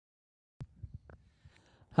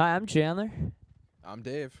Hi, I'm Chandler. I'm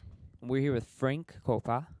Dave. We're here with Frank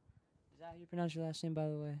Copa. Is that how you pronounce your last name, by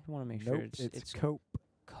the way? I want to make sure Nope, it's Cope.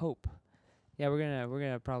 Cope. Yeah, we're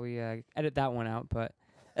gonna probably edit that one out, but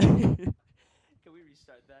can we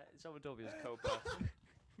restart that? Someone told me it was Copa.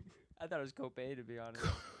 I thought it was Cope, to be honest.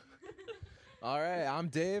 All right, I'm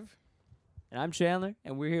Dave. And I'm Chandler,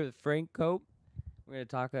 and we're here with Frank Cope. We're gonna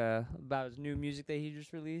talk about his new music that he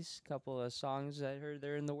just released. Couple of songs I heard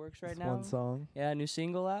they're in the works right It's now. one song. Yeah, new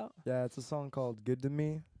single out. Yeah, it's a song called "Good to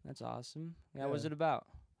Me" That's awesome. Yeah, what's Yeah. it about?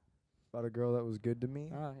 about a girl that was good to me.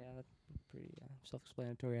 Oh yeah, that's pretty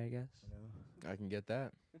self-explanatory, I guess. You know? I can get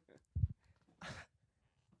that.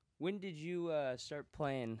 When did you start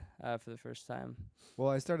playing for the first time? Well,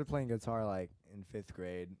 I started playing guitar like in 5th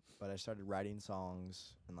grade, but I started writing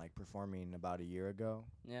songs and like performing about a year ago.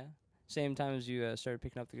 Yeah, same time as you started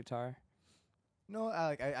picking up the guitar. No,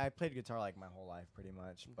 I played guitar like my whole life pretty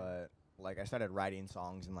much, Okay. but like I started writing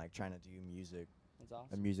songs and like trying to do music, That's a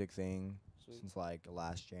awesome. music thing Sweet. since like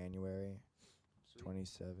last January, Sweet.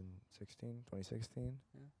 2016.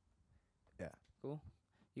 Cool.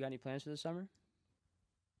 You got any plans for the summer?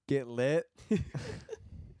 Get lit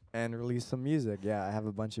and release some music. Yeah, I have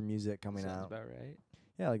a bunch of music coming Sounds out. about right.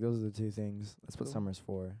 Yeah, like those are the two things. That's what Cool. summer's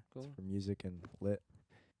for. Cool. It's for music and lit.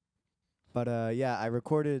 But yeah, I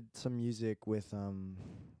recorded some music with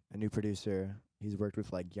a new producer. He's worked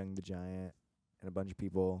with like Young the Giant and a bunch of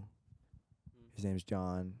people. His name's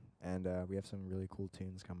John, and we have some really cool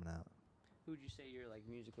tunes coming out. Who would you say your like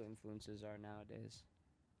musical influences are nowadays?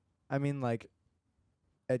 I mean, like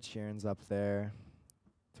Ed Sheeran's up there,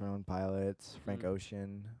 Throne Pilots, Frank Mm.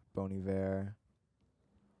 Ocean, Bon Iver.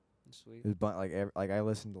 Sweet. There's like I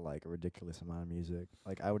listen to like a ridiculous amount of music.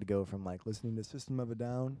 Like I would go from like listening to System of a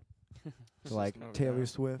Down to like System of a Taylor Down.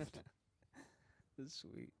 Swift. That's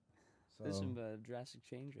sweet. So There's some drastic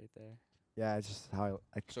change right there. yeah, it's just how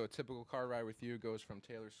I So a typical car ride with you goes from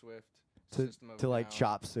Taylor Swift, To- System of to a like Down,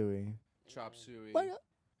 Chop Suey. Chop Suey,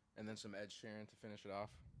 and then some Ed Sheeran to finish it off.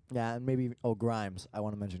 Yeah, and maybe Grimes. I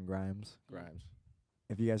want to mention Grimes. Grimes.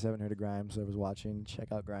 If you guys haven't heard of Grimes, I was watching.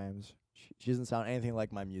 Check out Grimes. She doesn't sound anything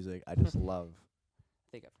like my music. I just love. I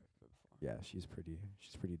think I've heard of it before. Yeah, she's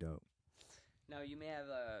pretty dope. Now you may have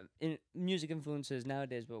music influences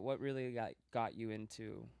nowadays, but what really got you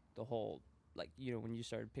into the whole, like, when you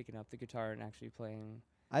started picking up the guitar and actually playing?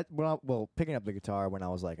 Picking up the guitar when I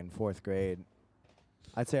was like in 4th grade,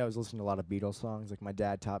 I'd say I was listening to a lot of Beatles songs. Like my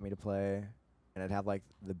dad taught me to play, and I'd have like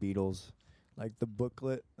the Beatles, like the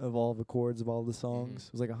booklet of all the chords of all the songs.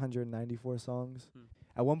 It was like 194 songs. Hmm.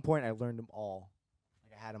 At one point, I learned them all.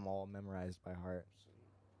 Like I had them all memorized by heart.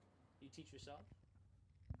 You teach yourself?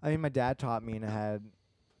 I mean, my dad taught me, and I had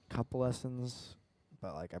a couple lessons,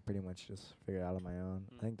 but like I pretty much just figured it out on my own.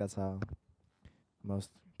 Mm. I think that's how most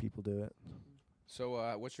people do it.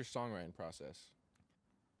 So what's your songwriting process?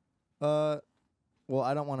 Well,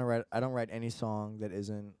 I don't write any song that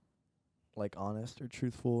isn't like honest or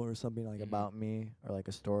truthful or something like Mhm. about me or like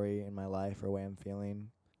a story in my life or way I'm feeling.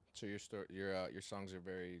 So your songs are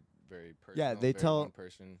very very personal. Yeah, they very tell- one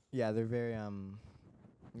person. Yeah, they're very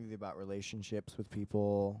either about relationships with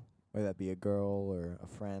people, whether that be a girl or a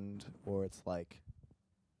friend, or it's like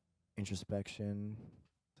introspection.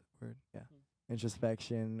 Is that a word? Yeah.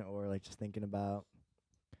 Introspection, or like just thinking about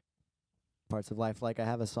parts of life. Like I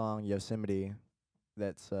have a song Yosemite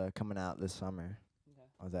that's coming out this summer.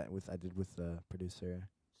 Okay. I did with the producer,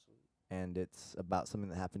 Sweet. and it's about something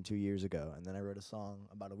that happened 2 years ago. And then I wrote a song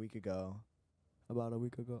about a week ago,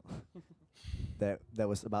 that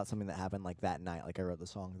was about something that happened like that night. Like I wrote the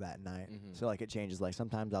song that night. Mhm. So like it changes. Like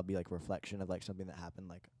sometimes I'll be like a reflection of like something that happened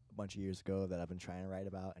like a bunch of years ago that I've been trying to write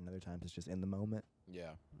about, and other times it's just in the moment.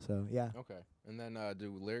 Yeah. So yeah, Okay. And then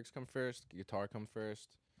do lyrics come first? Guitar come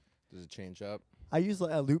first? Does it change up? I use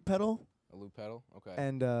like a loop pedal, A loop pedal? Okay.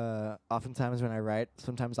 and oftentimes when I write,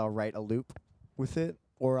 sometimes I'll write a loop with it,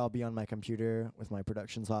 or I'll be on my computer with my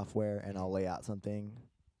production software and I'll lay out something.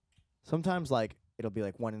 Sometimes like it'll be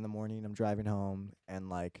like 1 a.m. I'm driving home and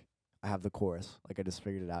like I have the chorus, like I just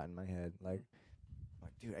figured it out in my head. Like,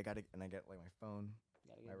 dude, I get like my phone,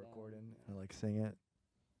 Gotta my get it down. recording, and I like sing it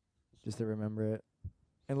just to remember it.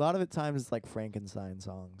 And a lot of the times it's like Frankenstein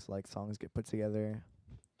songs, like songs get put together.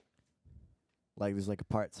 Like there's like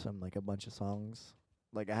parts from like a bunch of songs.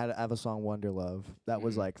 Like I have a song Wonder Love that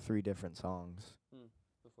was Mhm. like 3 different songs.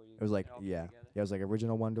 Before you It was like all put yeah, together. it was like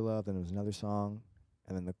original Wonder Love, then it was another song,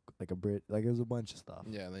 and then like a Brit, like it was a bunch of stuff.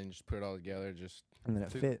 Yeah, and then you just put it all together. Just And then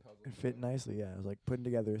it Two fit. puzzle It fit pieces. nicely. Yeah, it was like putting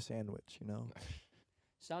together a sandwich. You know.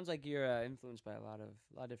 Sounds like you're influenced by a lot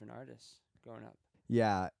of different artists growing up.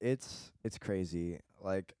 Yeah, it's crazy.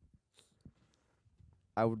 Like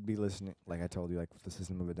I would be listening, like I told you, like with the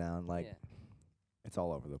System of a Down, like yeah. it's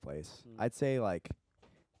all over the place. Mm. I'd say like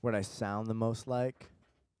what I sound the most like.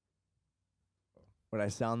 What I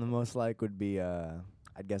sound the most like would be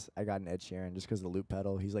I guess I got an Ed Sheeran just 'cause the loop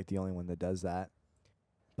pedal. He's like the only one that does that.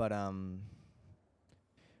 But I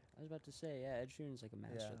was about to say, yeah, Ed Sheeran's like a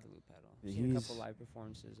master Yeah. at the loop pedal. Yeah, I've seen a he's- couple live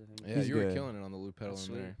performances of him. Yeah, He's you were good. killing it on the loop pedal That's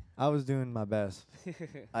in there. I was doing my best.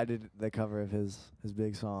 I did the cover of his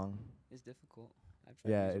big song. It's difficult. I've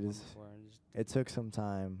tried Yeah, using it one is. before and just It took some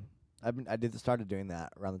time. Started doing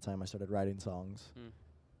that around the time I started writing songs. Mm.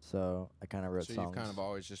 So I kind of wrote So songs. you've kind of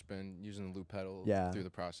always just been using the loop pedal Yeah. through the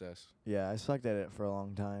process. Yeah, I sucked at it for a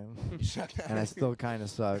long time, You suck at and I it. still kind of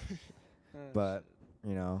suck. Oh, But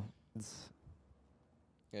you know, it's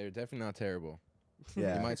Yeah, you're definitely not terrible.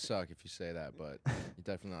 yeah, You might suck if you say that, but you're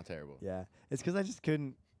definitely not terrible. yeah. It's 'cause I just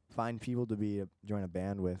couldn't find people to join a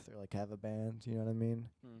band with or like have a band. You know what I mean?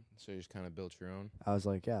 So you just kind of built your own. I was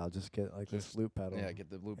like, yeah, I'll just get like this Just- loop pedal. Yeah, get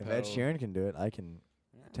the loop if pedal. Ed Sheeran can do it, I can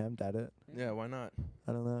Yeah. attempt at it. Yeah, why not?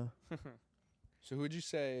 I don't know. So who would you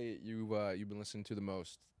say you've been listening to the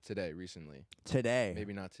most today, recently? Today,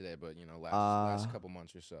 Maybe not today, but last Uh, couple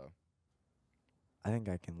months or so. I think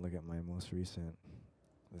I can look at my most recent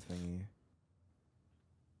the thingy.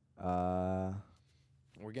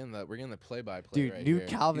 We're getting the play-by-play Dude, right new here.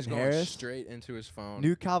 Calvin He's going Harris. straight into his phone.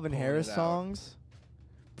 New Calvin pulling Harris it out. songs,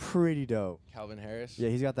 pretty dope. Calvin Harris. Yeah,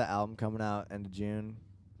 he's got that album coming out end of June.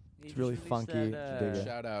 He It's just really released funky. that, Dig it.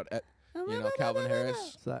 Shout out, Calvin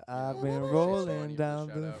Harris. So I've been Shout rolling out. down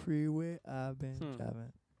Shout the out. freeway. I've been Hmm.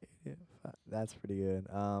 driving 85. That's pretty good.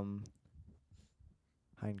 Hein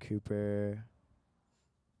Cooper.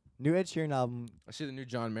 New Ed Sheeran album. I see the new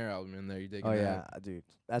John Mayer album in there. You digging Oh that? yeah, dude,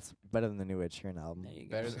 that's better than the new Ed Sheeran album. There you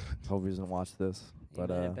go. Better than Hope he doesn't watch this, Yeah, but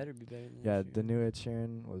man, it better be better than yeah, Ed the Sheeran. new Ed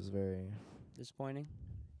Sheeran was very. Disappointing.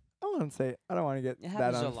 I wouldn't say. I don't want to get It that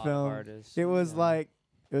happens to a on lot film. of artists. It was yeah. like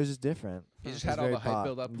it was just different. he just It was had all very the hype pop.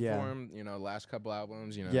 build up Yeah. for him. Last couple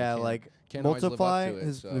albums. You Yeah, can't- like can't always live up Multiply, to it,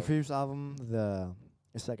 his so. the previous album,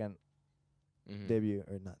 his second Mhm. debut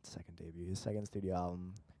or not second debut, his second studio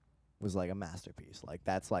album was like a masterpiece. Like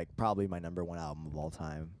that's like probably my number one album of all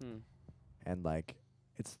time, Hmm. and like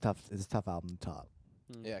it's tough. It's a tough album to top.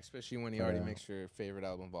 Hmm. Yeah, especially when he But, already uh, makes your favorite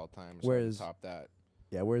album of all time. whereas- top that.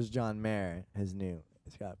 Yeah, where's John Mayer? His new,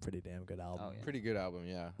 it's got a pretty damn good album. Oh, yeah. Pretty good album,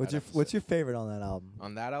 yeah. What's I'd your have to What's say. your favorite on that album?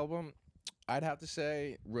 On that album? I'd have to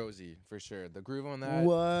say Rosie for sure. The groove on that.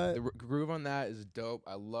 What? The groove on that is dope.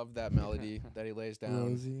 I love that melody that he lays down.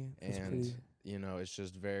 Rosie. That's And pretty. it's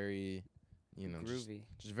just very, just Groovy.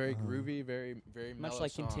 very Uh-huh. groovy, very very Much mellow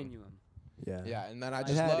like song. Continuum. Yeah. Yeah, and then I It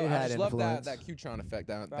just had- love it I had just love that influence. Qtron effect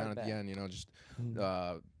down Brought it at the back. end. Just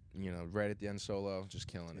Mm. right at the end solo, just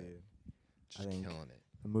killing it, Dude. just think- killing it.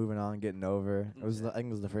 Moving on, getting over. It was Okay. I think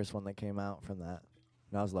it was the first one that came out from that.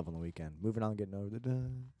 No, I was Love on the Weekend. Moving on, getting over.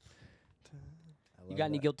 You got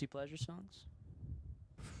any guilty pleasure songs?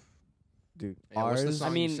 Dude, Yeah, what's the ours. song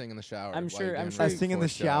I mean, you sing in the shower? I'm while sure- you're I'm getting sure I ready sing in for the a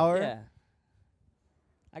show? shower. Yeah.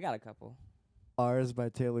 I got a couple. Ours by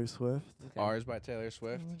Taylor Swift. Okay. Ours by Taylor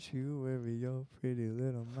Swift. Don't you worry your pretty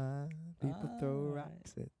little mind. People throw Oh,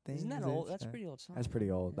 rocks at things. Isn't that old? that That's a shine. pretty old song. That's pretty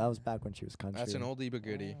old. That was back when she was country. That's an oldie but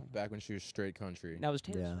goodie. Oh. Back when she was straight country. Now, was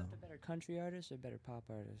Taylor Yeah. Swift a better country artist or better pop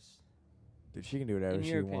artist? Dude, she can do whatever In she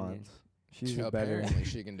your opinion. wants. She's a better. Apparently,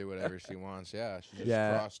 she can do whatever she wants. Yeah, she just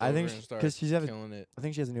Yeah, crossed I over think and sh- started 'cause she's killing it. I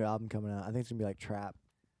think she has a new album coming out. I think it's gonna be like trap.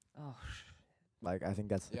 Oh, Like I think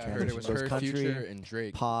that's the Yeah, I heard it was transition. her, Goes country. Future, and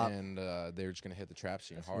Drake, pop. and they were just gonna hit the trap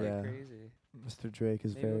scene that's hard. Yeah. crazy. Mr. Drake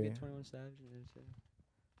is Maybe we'll very. get 21 Savage in there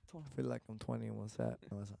too. I feel like I'm 20 and what's that?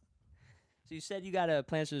 No, it's not. So you said you got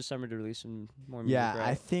plans for the summer to release some more music, Yeah, right?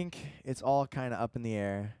 I think it's all kind of up in the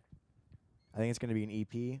air. I think it's gonna be an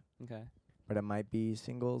EP, Okay. but it might be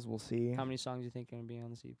singles. We'll see. How many songs you think are gonna be on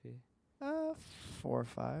this EP? 4 or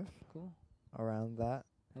 5 Cool. around that.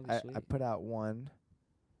 That'd be sweet. I put out one.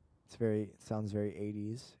 It sounds very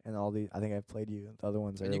 80s, and I think I've played you the other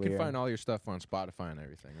ones And earlier. you can find all your stuff on Spotify and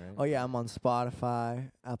everything, right? Oh yeah, I'm on Spotify,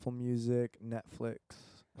 Apple Music, Netflix,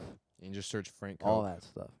 You can just search Frank Cope. all that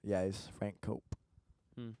stuff. Yeah, it's Frank Cope.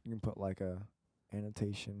 Hmm. You can put like a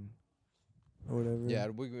annotation or whatever. Yeah,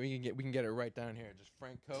 we can get it right down here. Just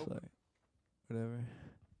Frank It's Cope. like whatever.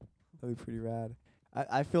 That'd be pretty rad.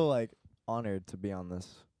 I feel like honored to be on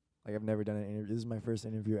this. Like I've never done an interview. This is my first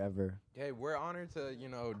interview ever. Hey, we're honored to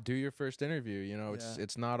do your first interview. Yeah.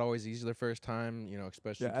 It's not always easy the first time.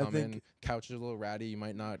 Especially Yeah, I come think- in. Couch is a little ratty. You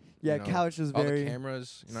might not. Yeah, you know, couch is all very. the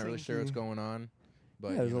cameras. You're not really sure what's synchy. going on. But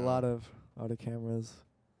Yeah, there's you a know, lot of cameras.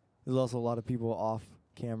 There's also a lot of people off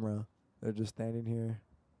camera. They're just standing here,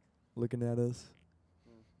 looking at us.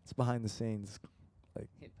 Mm. It's behind the scenes.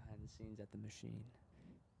 Hit behind the scenes at the machine.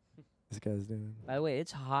 guy's doing? By the way,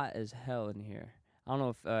 it's hot as hell in here. I don't know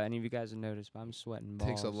if any of you guys have noticed, but I'm sweating balls.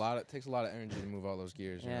 Takes a lot of energy to move all those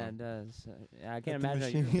gears. Yeah, you it know? does. I can't the imagine how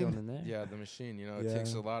you're machine. feeling in there. Yeah, the machine. You know, it Yeah.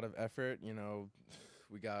 takes a lot of effort. You know,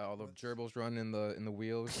 we got all the gerbils running in the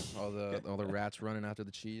wheels, all the rats running after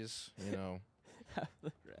the cheese. You know,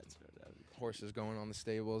 horses going on the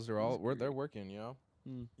stables. They're working. You know.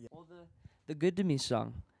 Mm. Yeah. Well, the "Good to Me"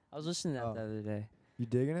 song. I was listening to that Oh. the other day. You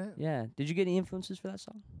digging it? Yeah. Did you get any influences for that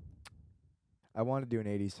song? I want to do an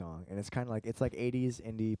 80s song, and it's kind of like 80s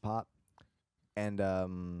indie pop, and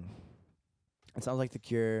it sounds like The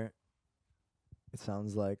Cure. It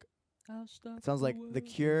sounds like The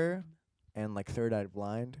Cure and like Third Eye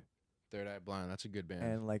Blind, Third Eye Blind. That's a good band.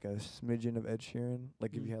 and like a smidgen of Ed Sheeran.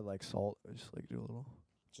 Like if Mm. you had like Salt, just like do a little.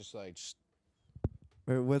 just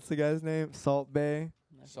Wait, what's the guy's name? Salt Bay.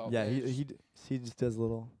 Salt Yeah, Bay. he just does a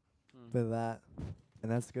little Mm. bit of that, and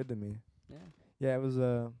that's good to me. Yeah. Yeah, it was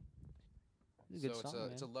It's a good So song,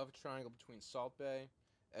 it's a man. love triangle between Salt Bay,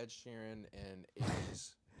 Ed Sheeran, and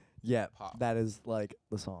 80s yeah, pop. that is like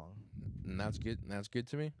the song. And that's good. That's good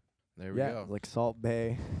to me. There we Yeah, go. like Salt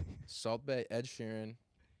Bay. Salt Bay, Ed Sheeran.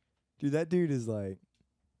 Dude, that dude is like,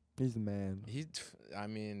 he's the man. I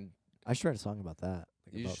mean, I should write a song about that,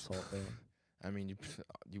 like You about sh- Salt Bay.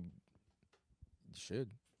 you should.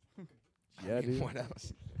 Yeah, I mean, dude. What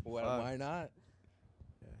else? Fuck. Why not?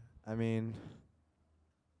 Yeah. I mean,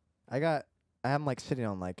 I'm like sitting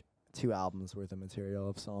on like 2 albums worth of material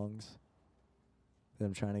of songs that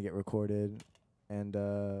I'm trying to get recorded, and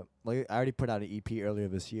like I already put out an EP earlier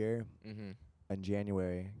this year Mm-hmm. in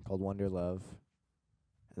January called Wonder Love,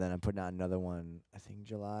 and then I'm putting out another one I think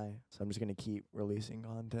July. So I'm just gonna keep releasing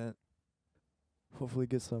content. Hopefully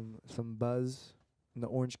get some buzz in the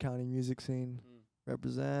Orange County music scene.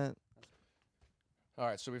 Represent. All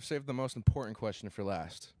right, so we've saved the most important question for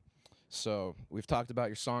last. So we've talked about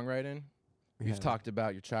your songwriting. We've Yeah. talked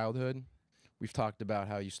about your childhood. We've talked about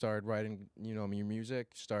how you started writing, your music.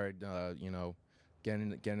 Started,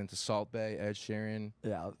 getting into Salt Bay, Ed Sheeran.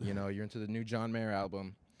 Yeah. You're into the new John Mayer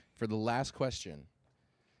album. For the last question,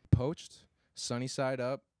 poached, sunny side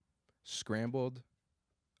up, scrambled,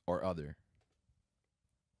 or other?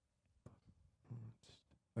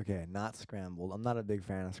 Okay, not scrambled. I'm not a big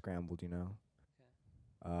fan of scrambled, Respectable.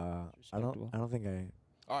 I don't think I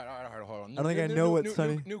All right, hold on. I don't think I know what new,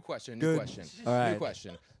 sunny- New question, Good. new question. All right. New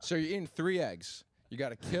question. So you're eating 3 eggs. You got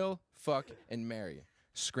to kill, fuck, and marry.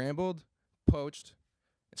 Scrambled, poached,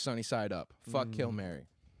 sunny side up. Fuck, kill, marry.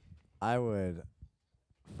 I would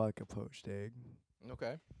fuck a poached egg.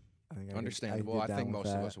 Okay. I think Understandable. I think most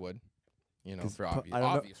of us would. 'Cause For po-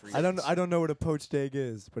 obvious reasons. I don't know what a poached egg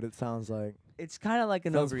is, but it sounds like It's kind of like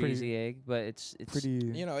an Sounds over pretty- easy egg, but it's pretty.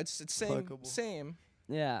 It's same, Fuckable. same,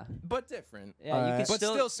 yeah. but different. Yeah, you Alright. can But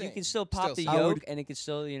still, still you same. can still pop Still the same. I yolk would- and it can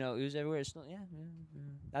still ooze everywhere. It's still, yeah.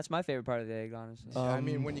 That's my favorite part of the egg, honestly. I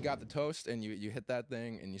mean, when you got the toast and you hit that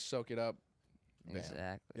thing and you soak it up, man,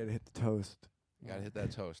 Exactly. Gotta hit the toast. you gotta hit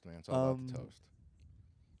that toast, man. It's all about the Um, toast.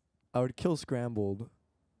 I would kill scrambled,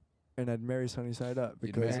 and I'd marry sunny side up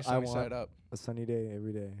You'd because marry I sunny want side up. a sunny day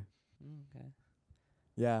every day. Okay.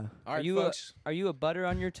 Yeah. All right, you folks. Are you a butter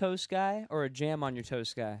on your toast guy or a jam on your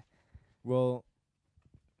toast guy? Well,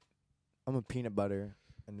 I'm a peanut butter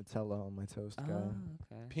and Nutella on my toast guy.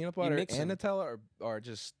 Okay. Peanut You butter mix and 'em. Nutella, or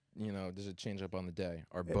just does it change up on the day,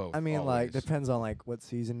 or It- both? I mean, like always? depends on like what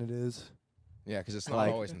season it is. Yeah, because it's not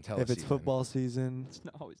like, always Nutella if it's season. football season It's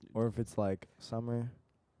not always new. or if it's like summer.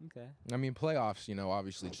 Okay. I mean, playoffs,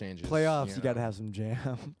 obviously changes. Playoffs, you gotta have some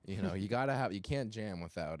jam. You gotta have. You can't jam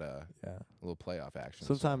without a Yeah. little playoff action.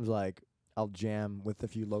 Sometimes like I'll jam with a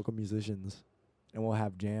few local musicians, and we'll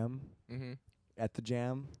have jam Mm-hmm. at the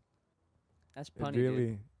jam. That's It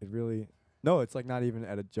punny, really, No, it's like not even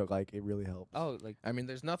at a joke. Like it really helps. Oh, like I mean,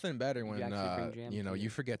 there's nothing better when actually bring jam to you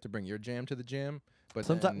it. forget to bring your jam to the jam. But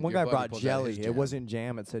Sometimes then one your guy buddy brought pulls out jelly. his It jam. wasn't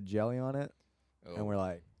jam. It said jelly on it, Oh. and we're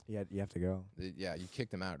like, yeah, you have to go. Yeah, you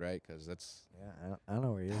kicked him out, right? Because that's Yeah, I don't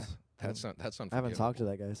know where he is. that's I unforgivable. haven't talked to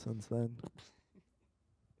that guy since then.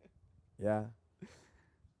 Yeah.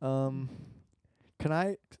 Can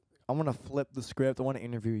I want to flip the script. I want to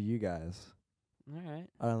interview you guys. all right.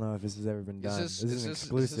 I don't know if this has ever been done. Is This is an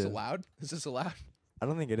exclusive. allowed? Is this allowed? I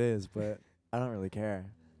don't think it is, but I don't really care.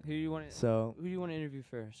 Who do you want to So interview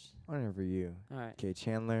first? I want to interview you. All right. Okay,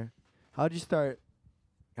 Chandler. How'd you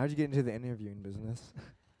get into the interviewing business?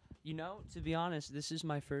 To be honest, this is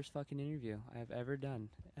my first fucking interview I've ever done.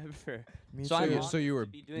 Ever. Me So too. I'm So, honored so you were.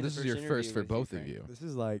 to be doing the This is first your interview first for with you, both of Frank. you. This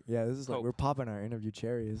is like Cope. we're popping our interview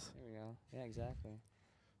cherries. There we go. Yeah, exactly.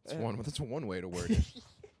 That's one way to word it.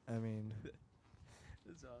 I mean,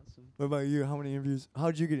 That's awesome. what about you?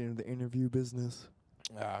 How'd you get into the interview business?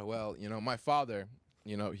 Well, you know, my father,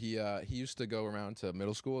 you know, he used to go around to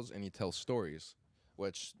middle schools and he tells stories,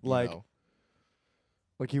 which Like, you know,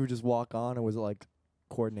 Like he would just walk on, or was it like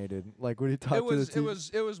coordinated? Like would he talk it to was the team?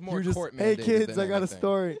 it was You more were just, court hey mandated kids, than I got a anything.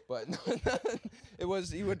 story. But it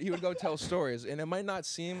was he would go tell stories, and it might not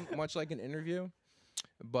seem much like an interview,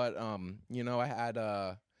 but you know, I had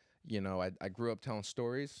you know, I grew up telling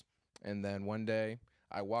stories, and then one day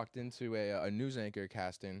I walked into a news anchor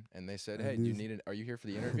casting, and they said, A "Hey, do you news- need are you here for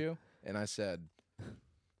the interview?" And I said,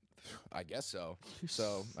 "I guess so."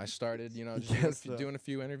 So I started, you know, just doing, Guess so. doing a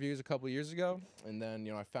few interviews a couple years ago, and then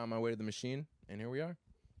you know I found my way to the machine, and here we are.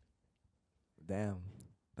 Damn,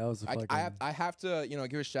 that was a fucking. I have to, you know,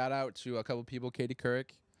 give a shout out to a couple people, Katie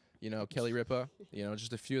Couric, you know, Kelly Ripa, you know,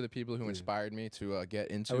 just a few of the people who Dude. inspired me to get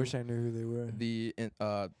into I wish I knew who they were. the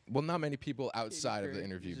well, not many people outside of the Couric,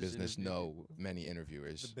 interview you just business interview know people. many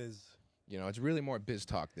interviewers. The biz, You know, it's really more biz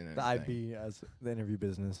talk than the anything. IB as the interview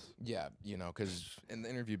business. Yeah, you know, because in the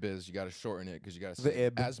interview biz, you got to shorten it because you got to The save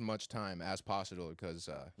ib. as much time as possible because,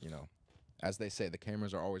 you know, as they say, the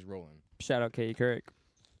cameras are always rolling. Shout out Katie Couric.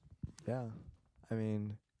 Yeah, I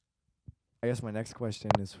mean, I guess my next question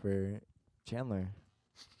is for Chandler.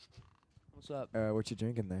 What's up? What you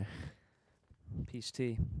drinking there? Peace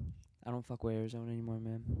tea. I don't fuck with Arizona anymore,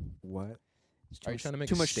 man. What? It's Are you trying to make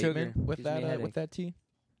too a much statement sugar. with Gives me a that headache. with that tea?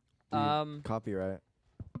 Dude, copyright.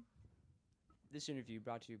 This interview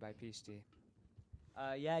brought to you by Peace Tea.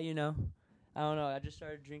 Yeah, you know, I don't know. I just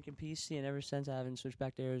started drinking Peace Tea, and ever since I haven't switched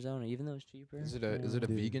back to Arizona, even though it's cheaper. Is it you a know. Dude.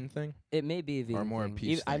 vegan thing? It may be a vegan more a thing.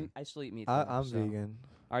 peace thing? I still eat meat. I'm so. vegan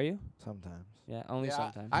Are you? sometimes. Yeah, only Yeah,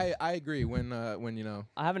 sometimes. I agree. When you know,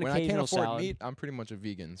 I have an when I can't occasional afford salad. meat, I'm pretty much a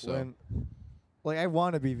vegan. So When, like, I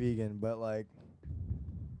want to be vegan, but like,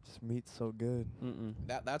 just meat's so good. Mm-mm.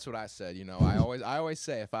 that's what I said. You know, I always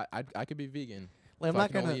say if I could be vegan, Like, if I'm I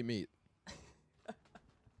not could only gonna. eat meat.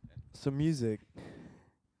 Some music.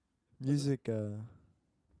 Music.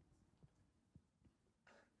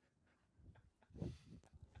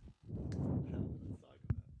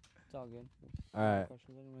 It's all good. All right.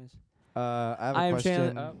 Questions, anyways. I have a I am question.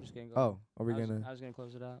 Chandler. Oh, just kidding. Go Oh, are we ahead. gonna I was gonna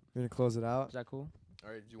close it out. we're gonna close it out? Is that cool?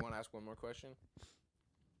 All right. Do you want to ask one more question?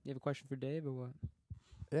 You have a question for Dave or what?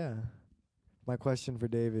 Yeah. My question for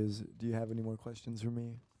Dave is: do you have any more questions for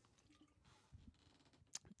me?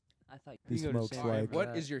 I thought He you go to smokes Sam like- after What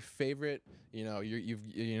that. is your favorite? You know, you've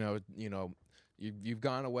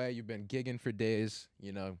gone away. You've been gigging for days.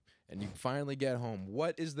 You know, and you finally get home.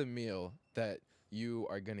 What is the meal that you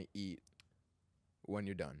are gonna eat when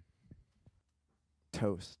you're done?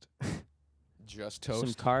 Toast. Just some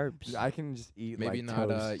toast. carbs? I can just eat Maybe like not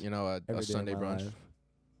toast you know, every a day of Sunday my brunch.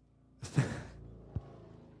 life.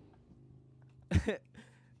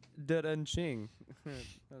 Da-dun-ching. That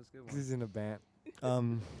was a good 'Cause he's in a band.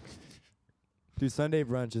 Dude, Sunday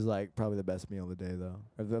brunch is like probably the best meal of the day, though,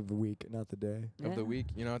 of the week, not the day. Of the Yeah. week.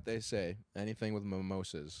 You know what they say? Anything with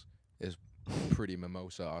mimosas is pretty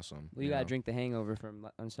mimosa awesome. Well, you gotta know? drink the hangover from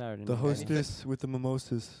on Saturday. The night. hostess with the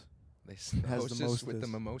mimosas. They has the hostess with the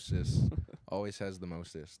mostest. mimosas always has the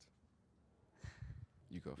mostest.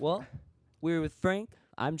 You go. For Well, it. we're with Frank.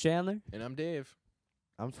 I'm Chandler, And I'm Dave.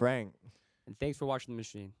 I'm Frank. and thanks for watching the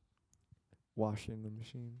machine. Washing the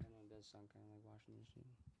machine. I know it does sound kind of like washing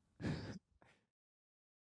the machine.